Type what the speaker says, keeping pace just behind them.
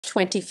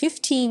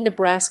2015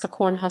 Nebraska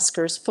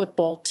Cornhuskers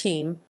football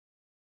team.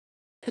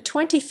 The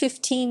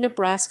 2015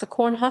 Nebraska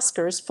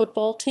Cornhuskers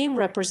football team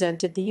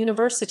represented the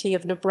University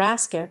of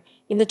Nebraska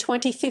in the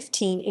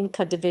 2015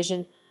 NCAA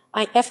Division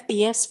I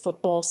FBS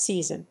football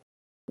season.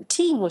 The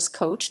team was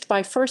coached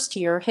by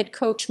first-year head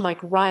coach Mike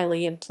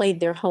Riley and played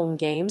their home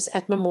games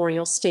at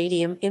Memorial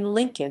Stadium in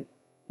Lincoln,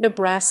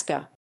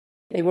 Nebraska.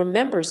 They were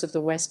members of the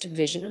West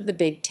Division of the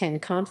Big Ten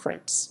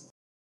Conference.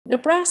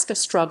 Nebraska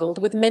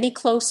struggled with many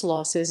close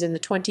losses in the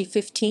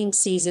 2015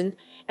 season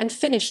and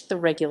finished the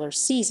regular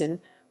season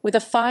with a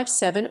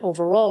 5-7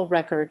 overall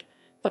record,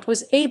 but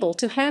was able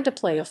to hand a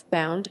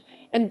playoff-bound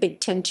and Big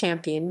Ten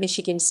champion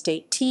Michigan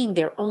State team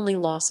their only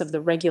loss of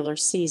the regular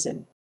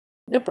season.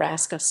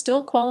 Nebraska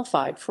still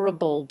qualified for a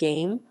bowl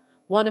game,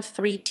 one of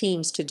 3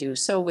 teams to do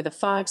so with a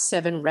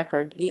 5-7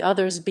 record, the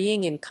others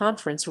being in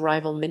conference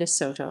rival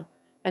Minnesota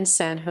and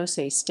San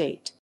Jose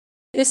State.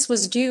 This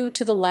was due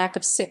to the lack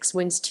of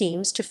 6-wins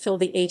teams to fill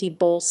the 80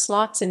 bowl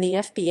slots in the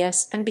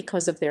FBS and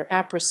because of their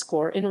APRA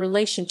score in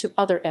relation to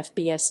other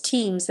FBS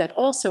teams that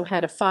also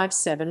had a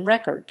 5-7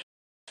 record.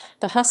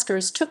 The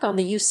Huskers took on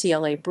the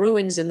UCLA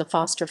Bruins in the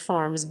Foster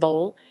Farms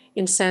Bowl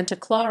in Santa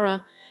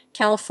Clara,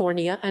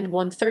 California, and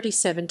won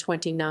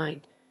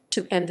 37-29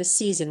 to end the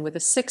season with a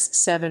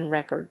 6-7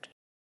 record.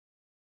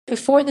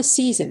 Before the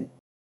season: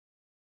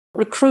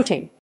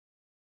 recruiting,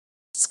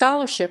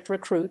 scholarship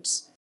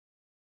recruits,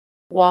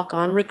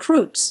 walk-on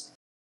recruits,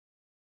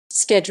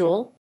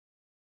 schedule,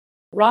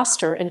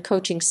 roster and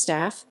coaching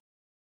staff,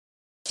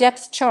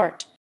 depth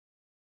chart,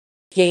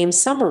 game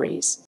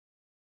summaries,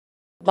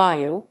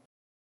 bio.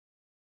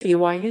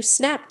 BYU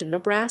snapped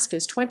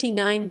Nebraska's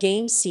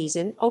 29-game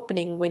season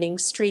opening winning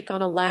streak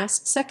on a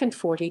last-second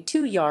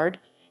 42-yard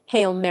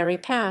Hail Mary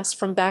pass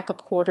from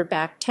backup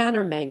quarterback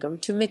Tanner Mangum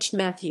to Mitch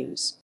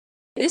Matthews.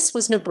 This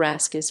was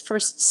Nebraska's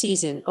first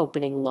season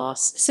opening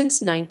loss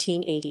since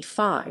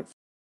 1985.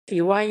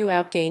 BYU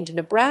outgained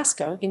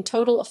Nebraska in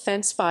total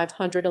offense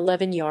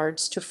 511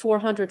 yards to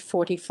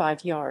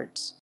 445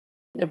 yards.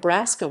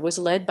 Nebraska was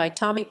led by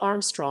Tommy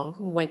Armstrong,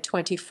 who went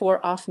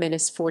 24 off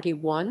minus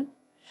 41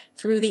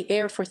 through the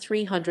air for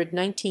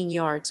 319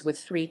 yards with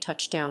 3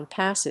 touchdown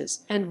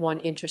passes and 1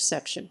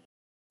 interception.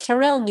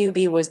 Terrell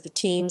Newby was the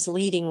team's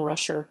leading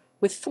rusher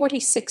with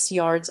 46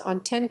 yards on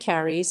 10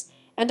 carries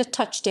and a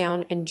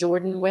touchdown, and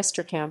Jordan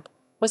Westerkamp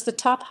was the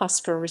top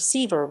Husker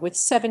receiver with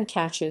 7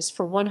 catches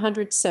for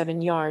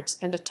 107 yards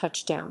and a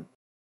touchdown.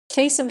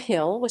 Taysom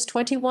Hill was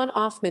 21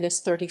 off minus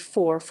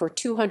 34 for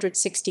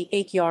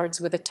 268 yards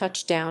with a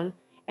touchdown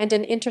and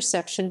an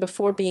interception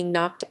before being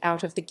knocked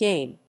out of the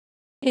game.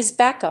 His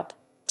backup,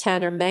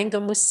 Tanner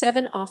Mangum, was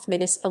 7 off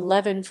minus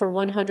 11 for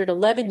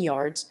 111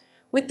 yards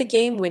with the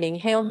game-winning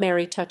Hail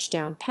Mary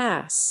touchdown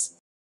pass.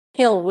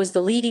 Hill was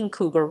the leading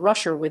Cougar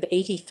rusher with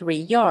 83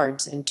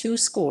 yards and 2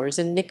 scores,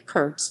 and Nick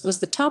Kurtz was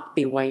the top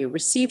BYU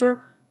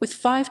receiver with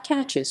 5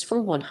 catches for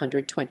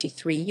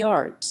 123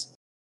 yards.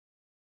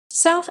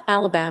 South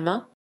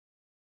Alabama.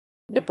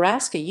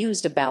 Nebraska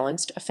used a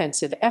balanced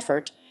offensive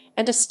effort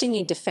and a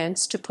stingy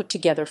defense to put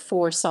together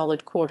 4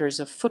 solid quarters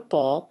of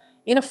football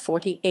in a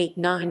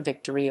 48-9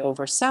 victory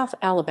over South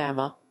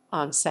Alabama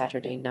on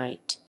Saturday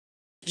night.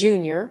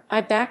 Junior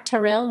I-back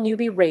Terrell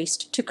Newby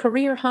raced to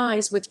career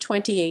highs with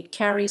 28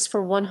 carries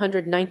for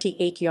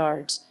 198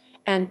 yards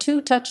and 2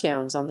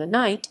 touchdowns on the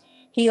night.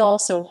 He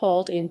also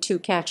hauled in 2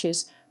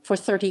 catches for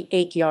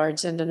 38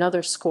 yards and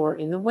another score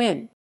in the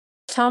win.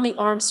 Tommy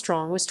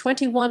Armstrong was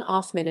 21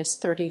 off minus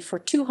 30 for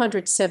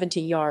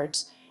 270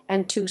 yards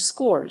and 2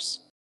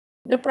 scores.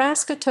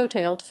 Nebraska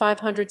totaled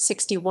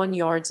 561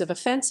 yards of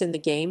offense in the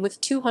game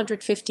with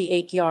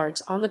 258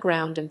 yards on the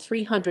ground and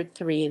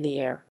 303 in the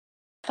air.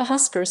 The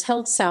Huskers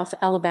held South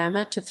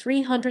Alabama to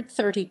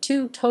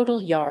 332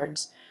 total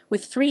yards,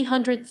 with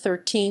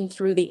 313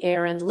 through the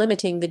air and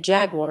limiting the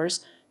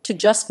Jaguars to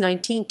just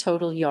 19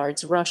 total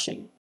yards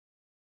rushing.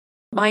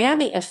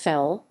 Miami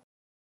FL.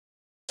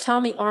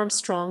 Tommy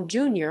Armstrong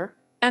Jr.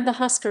 and the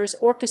Huskers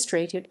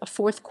orchestrated a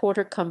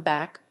fourth-quarter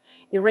comeback,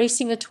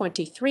 erasing a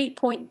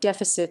 23-point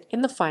deficit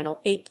in the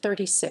final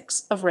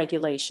 8:36 of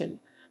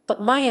regulation. But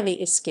Miami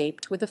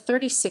escaped with a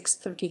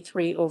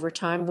 36-33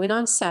 overtime win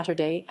on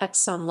Saturday at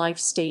Sun Life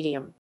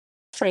Stadium.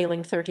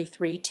 Trailing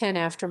 33-10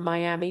 after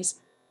Miami's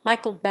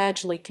Michael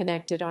Badgley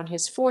connected on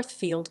his 4th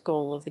field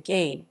goal of the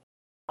game.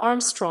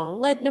 Armstrong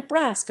led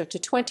Nebraska to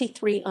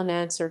 23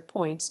 unanswered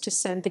points to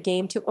send the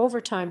game to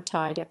overtime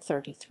tied at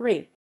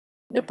 33.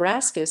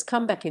 Nebraska's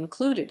comeback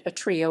included a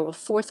trio of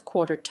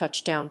fourth-quarter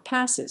touchdown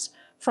passes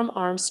from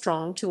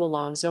Armstrong to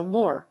Alonzo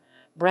Moore,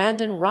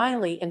 Brandon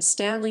Riley, and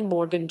Stanley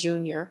Morgan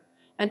Jr.,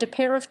 and a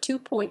pair of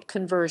 2-point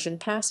conversion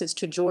passes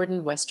to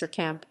Jordan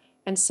Westerkamp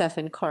and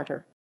Sethan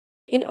Carter.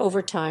 In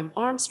overtime,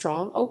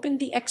 Armstrong opened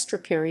the extra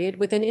period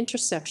with an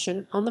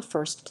interception on the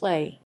first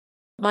play.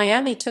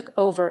 Miami took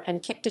over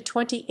and kicked a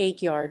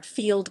 28-yard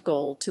field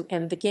goal to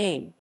end the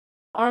game.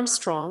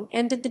 Armstrong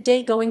ended the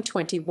day going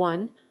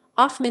 21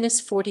 off minus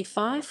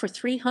 45 for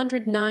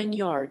 309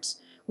 yards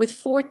with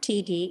 4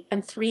 TD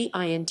and 3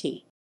 INT.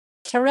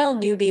 Terrell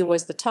Newby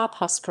was the top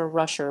Husker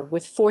rusher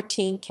with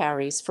 14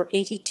 carries for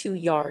 82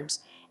 yards,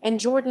 and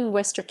Jordan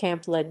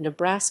Westerkamp led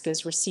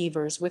Nebraska's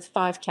receivers with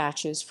 5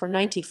 catches for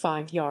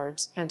 95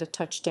 yards and a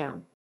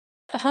touchdown.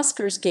 The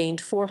Huskers gained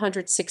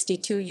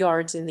 462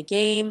 yards in the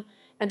game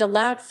and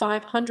allowed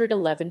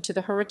 511 to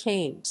the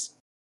Hurricanes.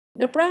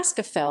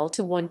 Nebraska fell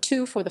to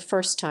 1-2 for the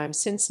first time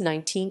since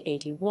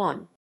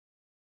 1981.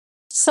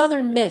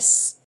 Southern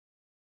Miss.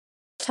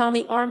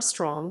 Tommy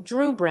Armstrong,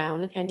 Drew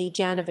Brown, Andy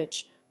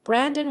Janovich,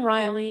 Brandon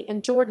Riley,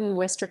 and Jordan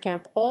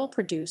Westerkamp all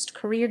produced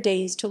career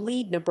days to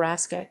lead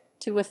Nebraska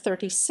to a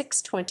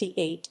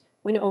 36-28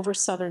 win over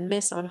Southern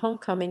Miss on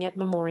homecoming at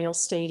Memorial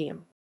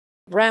Stadium.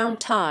 Brown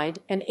tied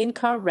an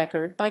in-car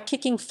record by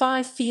kicking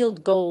 5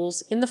 field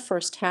goals in the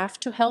first half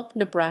to help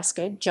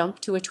Nebraska jump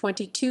to a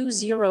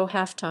 22-0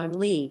 halftime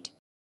lead.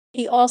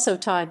 He also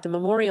tied the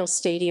Memorial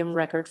Stadium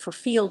record for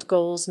field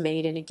goals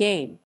made in a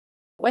game.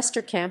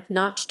 Westerkamp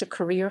notched a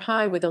career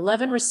high with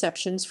 11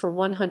 receptions for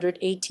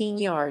 118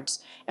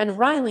 yards, and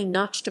Riley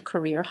notched a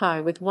career high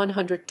with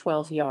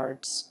 112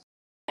 yards.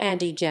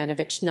 Andy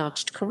Janovich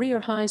notched career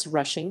highs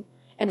rushing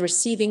and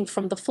receiving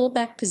from the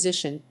fullback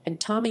position, and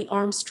Tommy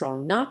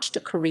Armstrong notched a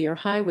career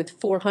high with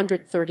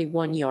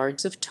 431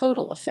 yards of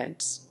total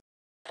offense.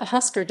 The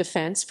Husker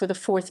defense for the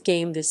 4th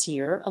game this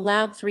year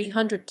allowed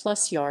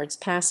 300-plus yards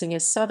passing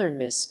as Southern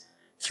Miss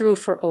threw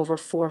for over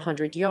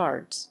 400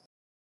 yards.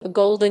 The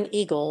Golden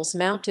Eagles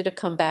mounted a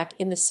comeback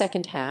in the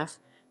second half,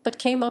 but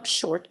came up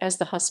short as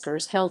the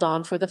Huskers held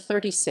on for the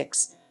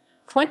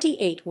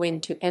 36-28 win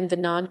to end the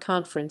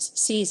non-conference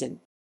season.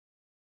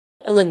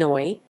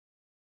 Illinois.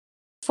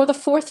 For the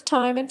 4th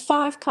time in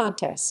 5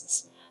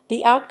 contests,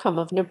 the outcome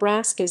of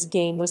Nebraska's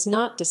game was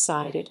not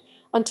decided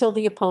until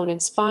the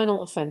opponent's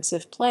final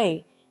offensive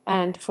play,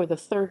 and for the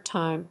 3rd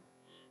time,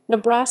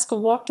 Nebraska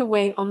walked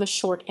away on the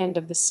short end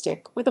of the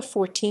stick with a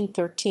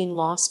 14-13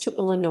 loss to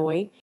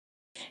Illinois.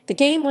 The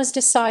game was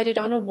decided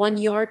on a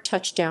 1-yard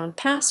touchdown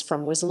pass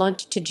from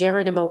Weslunt to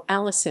Geronimo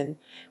Allison,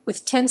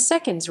 with 10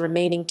 seconds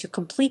remaining to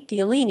complete the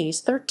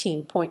Illini's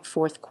 13-point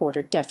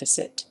fourth-quarter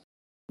deficit.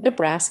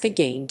 Nebraska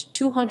gained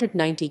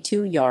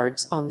 292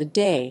 yards on the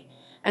day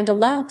and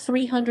allowed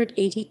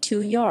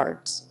 382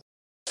 yards.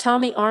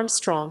 Tommy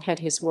Armstrong had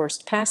his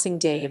worst passing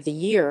day of the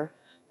year,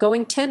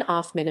 going 10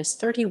 off minus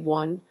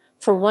 31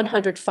 for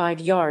 105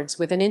 yards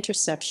with an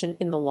interception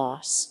in the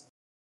loss.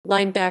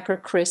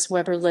 Linebacker Chris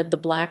Webber led the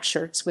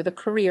Blackshirts with a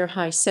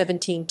career-high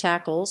 17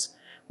 tackles,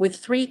 with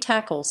 3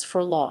 tackles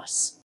for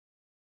loss.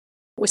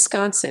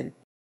 Wisconsin.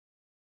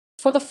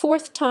 For the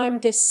 4th time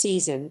this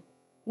season,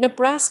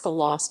 Nebraska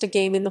lost a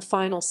game in the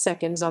final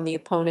seconds on the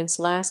opponent's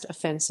last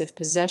offensive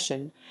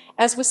possession,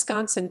 as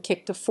Wisconsin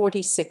kicked a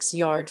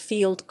 46-yard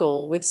field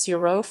goal with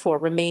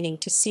 0:04 remaining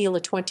to seal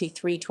a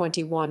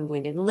 23-21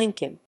 win in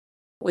Lincoln.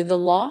 With the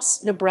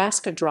loss,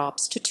 Nebraska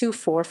drops to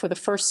 2-4 for the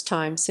first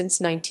time since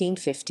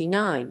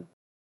 1959.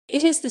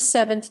 It is the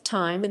 7th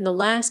time in the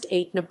last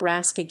 8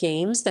 Nebraska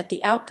games that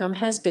the outcome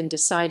has been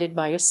decided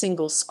by a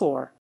single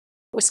score.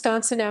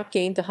 Wisconsin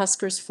outgained the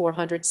Huskers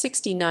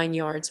 469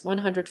 yards,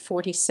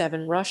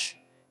 147 rush,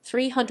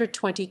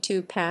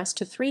 322 pass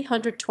to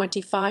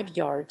 325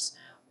 yards,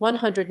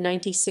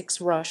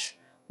 196 rush,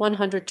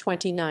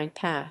 129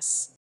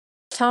 pass.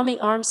 Tommy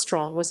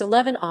Armstrong was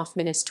 11 off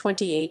minus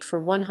 28 for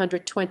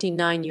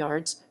 129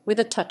 yards with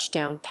a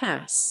touchdown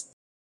pass.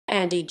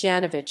 Andy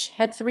Janovich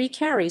had 3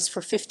 carries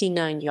for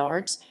 59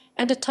 yards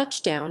and a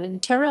touchdown,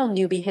 and Terrell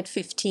Newby had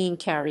 15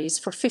 carries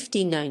for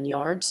 59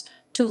 yards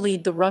to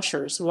lead the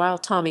rushers, while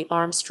Tommy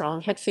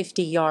Armstrong had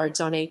 50 yards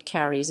on 8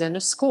 carries and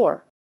a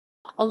score.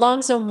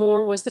 Alonzo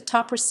Moore was the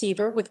top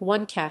receiver with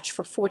 1 catch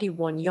for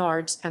 41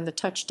 yards and the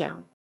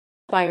touchdown.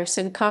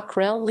 Byerson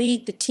Cockrell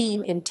led the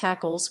team in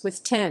tackles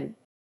with 10.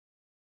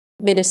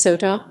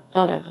 Minnesota.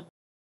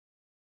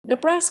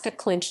 Nebraska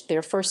clinched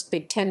their first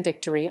Big Ten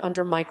victory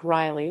under Mike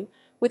Riley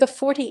with a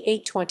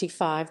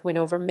 48-25 win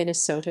over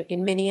Minnesota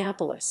in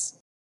Minneapolis.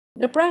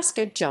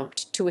 Nebraska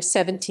jumped to a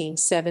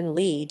 17-7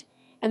 lead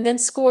and then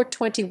scored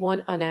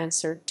 21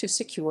 unanswered to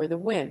secure the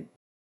win.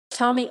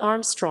 Tommy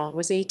Armstrong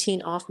was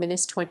 18 off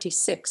minus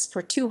 26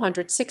 for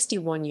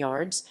 261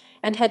 yards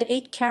and had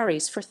 8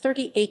 carries for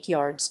 38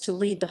 yards to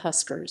lead the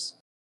Huskers.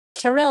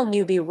 Terrell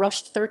Newby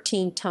rushed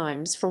 13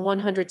 times for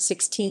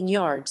 116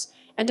 yards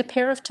and a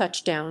pair of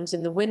touchdowns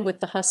in the win, with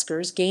the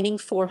Huskers gaining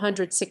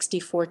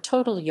 464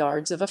 total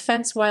yards of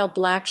offense, while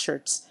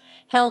Blackshirts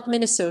held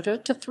Minnesota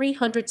to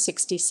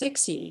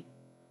 366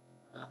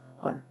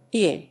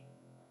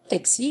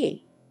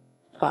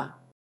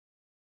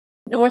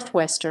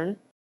 Northwestern.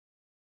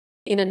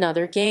 In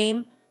another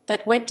game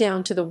that went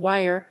down to the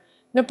wire,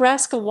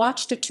 Nebraska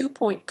watched a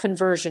 2-point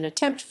conversion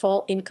attempt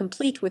fall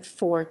incomplete with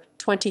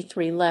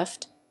 4:23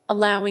 left,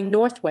 allowing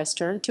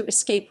Northwestern to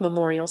escape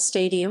Memorial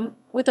Stadium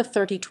with a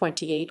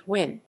 30-28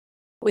 win.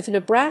 With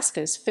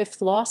Nebraska's 5th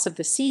loss of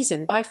the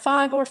season by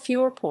 5 or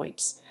fewer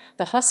points,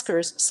 the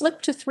Huskers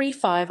slipped to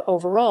 3-5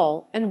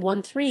 overall and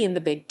 1-3 in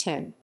the Big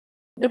Ten.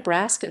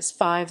 Nebraska's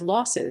 5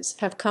 losses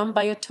have come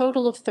by a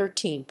total of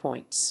 13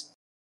 points.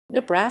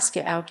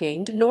 Nebraska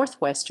outgained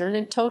Northwestern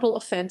in total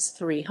offense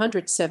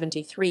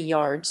 373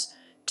 yards,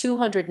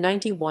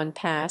 291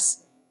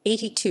 pass,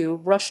 82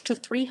 rush to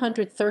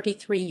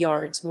 333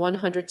 yards,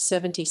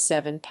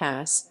 177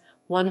 pass,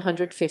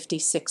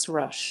 156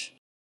 rush.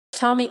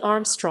 Tommy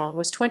Armstrong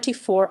was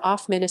 24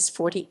 off minus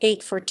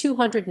 48 for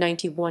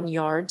 291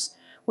 yards,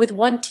 with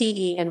 1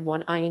 TD and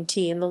 1 INT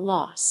in the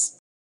loss.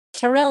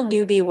 Terrell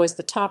Newby was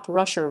the top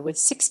rusher with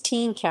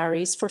 16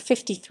 carries for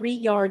 53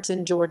 yards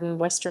and Jordan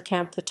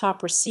Westerkamp the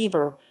top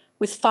receiver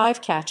with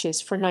 5 catches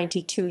for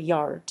 92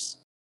 yards.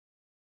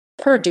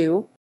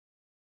 Purdue.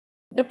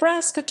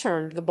 Nebraska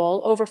turned the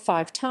ball over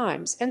 5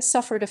 times and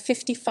suffered a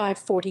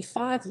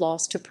 55-45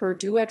 loss to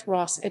Purdue at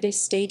Ross-Ade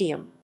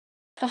Stadium.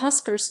 The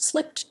Huskers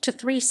slipped to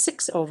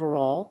 3-6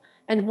 overall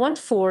and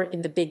 1-4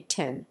 in the Big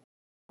Ten.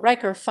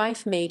 Riker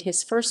Fife made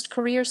his first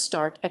career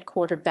start at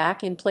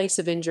quarterback in place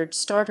of injured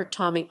starter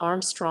Tommy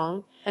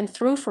Armstrong and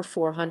threw for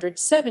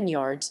 407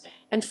 yards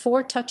and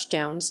 4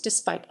 touchdowns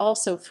despite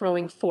also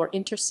throwing 4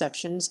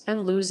 interceptions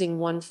and losing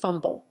 1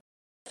 fumble.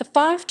 The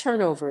 5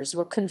 turnovers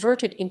were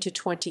converted into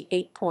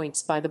 28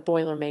 points by the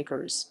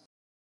Boilermakers.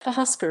 The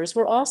Huskers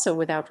were also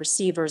without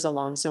receivers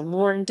Alonzo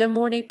Moore and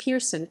Demorne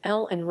Pearson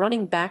and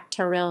running back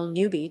Terrell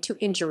Newby to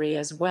injury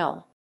as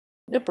well.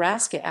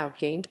 Nebraska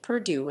outgained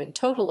Purdue in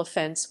total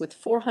offense with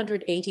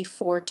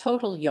 484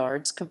 total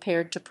yards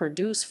compared to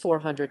Purdue's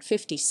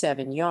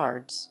 457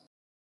 yards.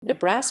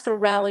 Nebraska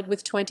rallied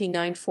with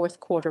 29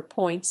 fourth-quarter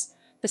points,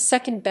 the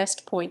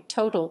second-best point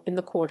total in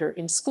the quarter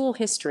in school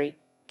history,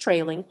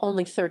 trailing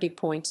only 30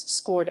 points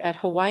scored at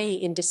Hawaii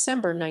in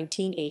December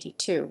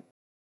 1982.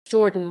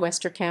 Jordan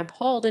Westerkamp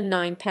hauled in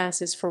 9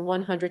 passes for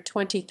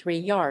 123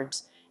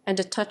 yards and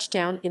a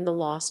touchdown in the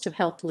loss to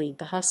help lead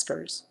the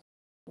Huskers.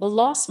 The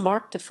loss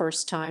marked the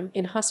first time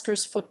in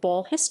Huskers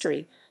football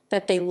history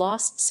that they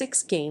lost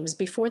 6 games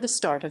before the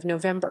start of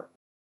November.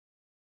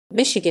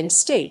 Michigan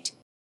State.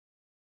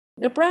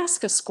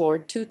 Nebraska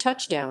scored 2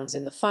 touchdowns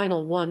in the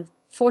final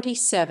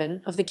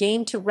 1:47 of the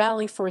game to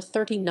rally for a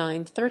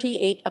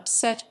 39-38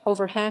 upset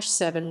over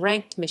 #7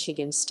 ranked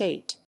Michigan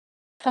State.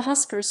 The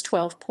Huskers'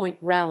 12-point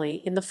rally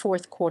in the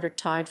fourth quarter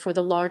tied for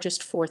the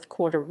largest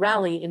fourth-quarter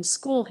rally in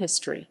school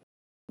history.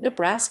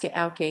 Nebraska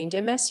outgained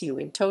MSU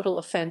in total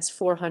offense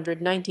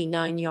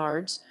 499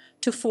 yards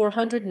to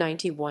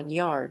 491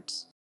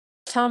 yards.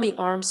 Tommy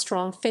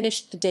Armstrong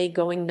finished the day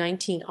going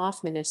 19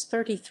 off minus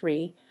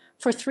 33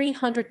 for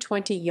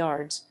 320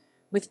 yards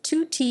with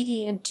 2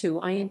 TD and 2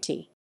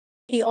 INT.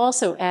 He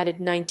also added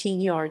 19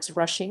 yards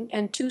rushing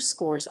and 2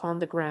 scores on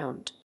the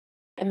ground.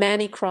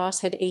 Manny Cross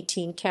had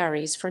 18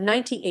 carries for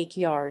 98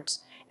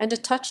 yards and a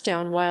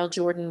touchdown while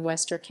Jordan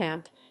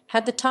Westerkamp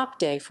had the top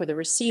day for the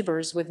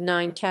receivers with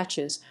 9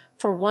 catches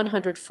for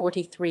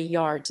 143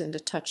 yards and a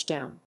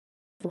touchdown.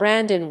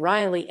 Brandon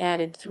Riley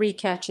added 3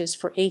 catches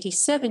for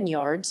 87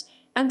 yards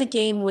and the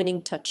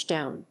game-winning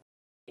touchdown.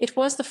 It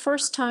was the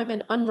first time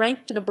an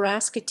unranked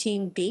Nebraska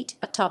team beat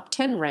a top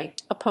 10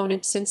 ranked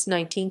opponent since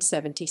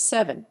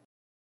 1977.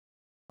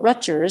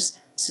 Rutgers.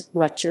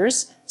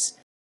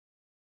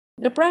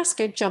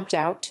 Nebraska jumped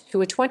out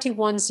to a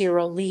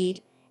 21-0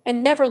 lead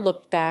and never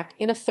looked back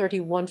in a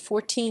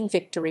 31-14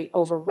 victory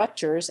over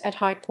Rutgers at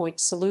High Point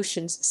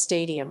Solutions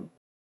Stadium.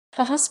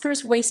 The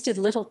Huskers wasted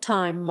little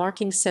time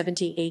marking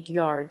 78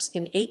 yards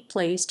in 8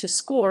 plays to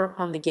score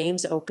on the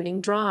game's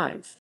opening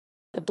drive.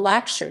 The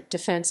Blackshirt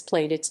defense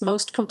played its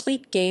most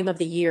complete game of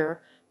the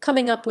year,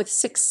 coming up with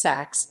 6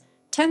 sacks,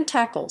 10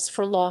 tackles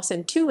for loss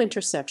and 2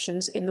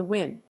 interceptions in the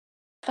win.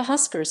 The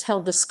Huskers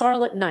held the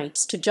Scarlet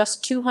Knights to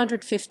just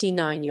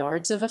 259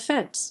 yards of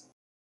offense.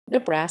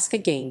 Nebraska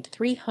gained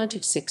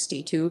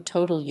 362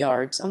 total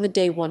yards on the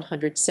day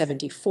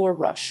 174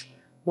 rush,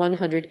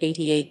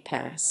 188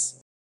 pass.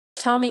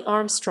 Tommy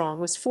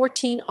Armstrong was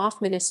 14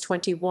 off minus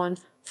 21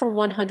 for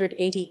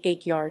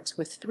 188 yards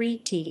with 3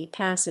 TD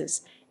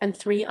passes and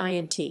 3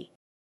 INT.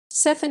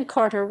 Sethan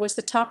Carter was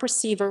the top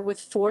receiver with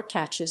 4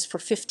 catches for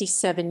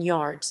 57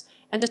 yards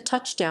and a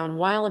touchdown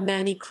while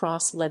Manny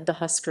Cross led the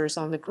Huskers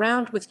on the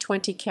ground with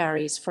 20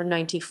 carries for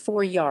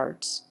 94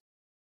 yards.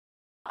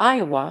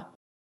 Iowa.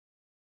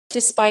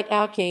 Despite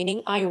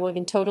outgaining Iowa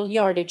in total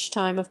yardage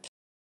time of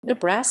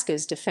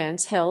Nebraska's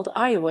defense held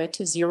Iowa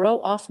to 0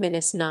 off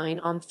minus 9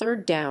 on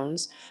 3rd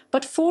downs,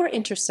 but 4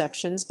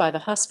 interceptions by the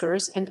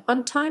Huskers and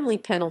untimely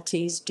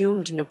penalties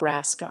doomed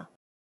Nebraska.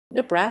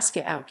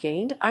 Nebraska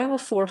outgained Iowa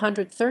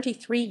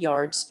 433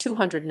 yards,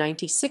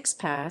 296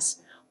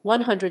 pass,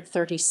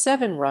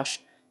 137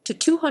 rush to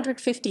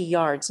 250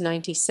 yards,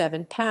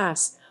 97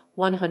 pass,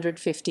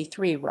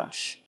 153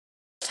 rush.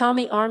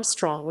 Tommy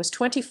Armstrong was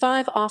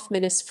 25 off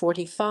minus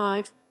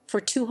 45 for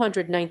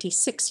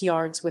 296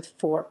 yards with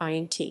 4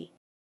 INT.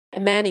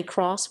 Manny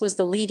Cross was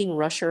the leading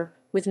rusher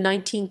with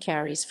 19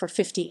 carries for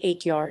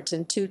 58 yards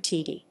and 2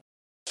 TD.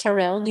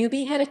 Terrell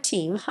Newby had a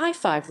team-high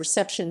 5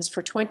 receptions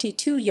for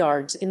 22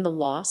 yards in the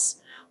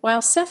loss,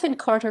 while Sethan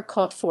Carter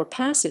caught 4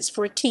 passes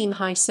for a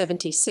team-high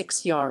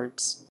 76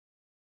 yards.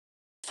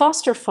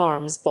 Foster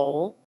Farms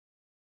Bowl.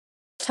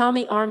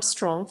 Tommy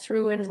Armstrong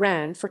threw and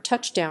ran for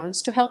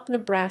touchdowns to help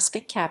Nebraska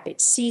cap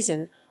its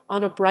season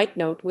on a bright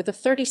note with a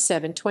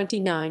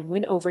 37-29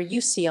 win over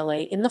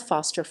UCLA in the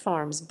Foster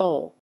Farms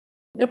Bowl.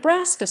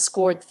 Nebraska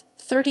scored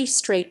 30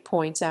 straight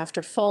points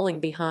after falling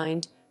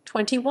behind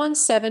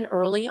 21-7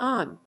 early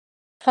on.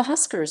 The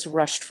Huskers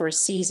rushed for a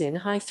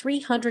season-high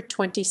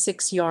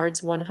 326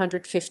 yards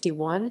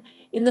 151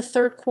 in the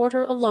third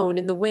quarter alone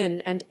in the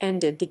win and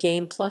ended the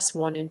game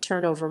 +1 in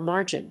turnover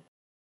margin.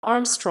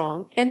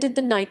 Armstrong ended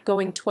the night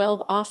going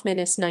 12 off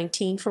minus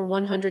 19 for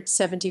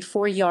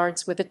 174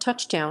 yards with a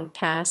touchdown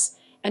pass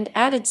and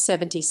added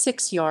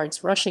 76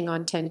 yards rushing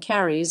on 10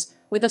 carries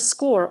with a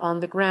score on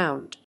the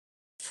ground.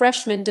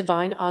 Freshman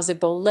Divine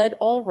Ozigbo led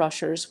all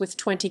rushers with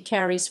 20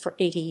 carries for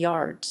 80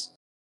 yards.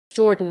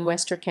 Jordan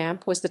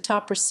Westerkamp was the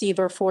top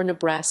receiver for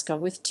Nebraska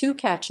with 2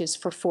 catches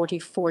for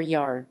 44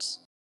 yards.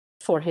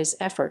 For his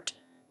effort,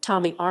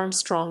 Tommy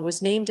Armstrong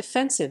was named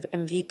Defensive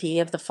MVP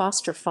of the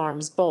Foster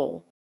Farms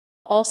Bowl.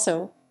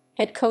 Also,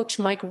 head coach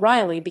Mike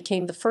Riley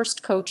became the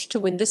first coach to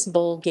win this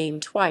bowl game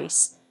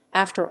twice,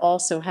 after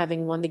also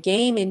having won the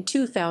game in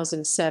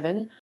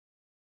 2007.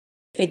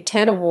 Big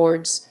Ten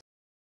Awards.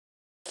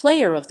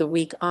 Player of the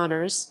Week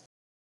honors.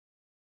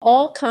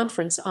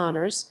 All-Conference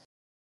honors.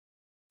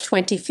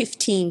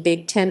 2015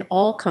 Big Ten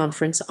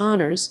All-Conference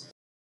honors.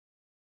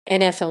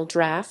 NFL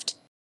Draft.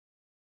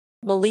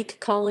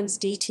 Malik Collins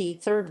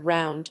DT 3rd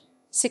round,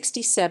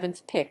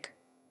 67th pick,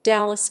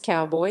 Dallas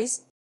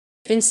Cowboys.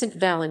 Vincent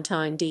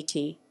Valentine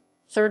DT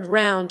 3rd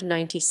round,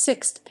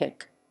 96th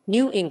pick,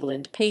 New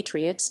England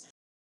Patriots.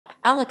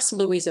 Alex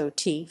Louis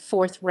OT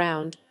 4th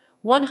round,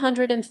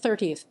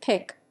 130th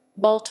pick,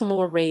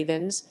 Baltimore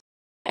Ravens.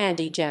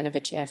 Andy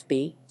Janovich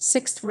FB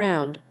 6th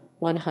round,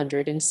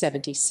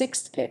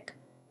 176th pick,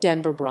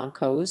 Denver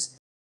Broncos.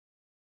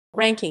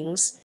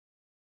 Rankings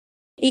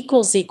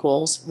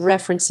 ==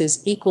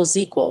 references ==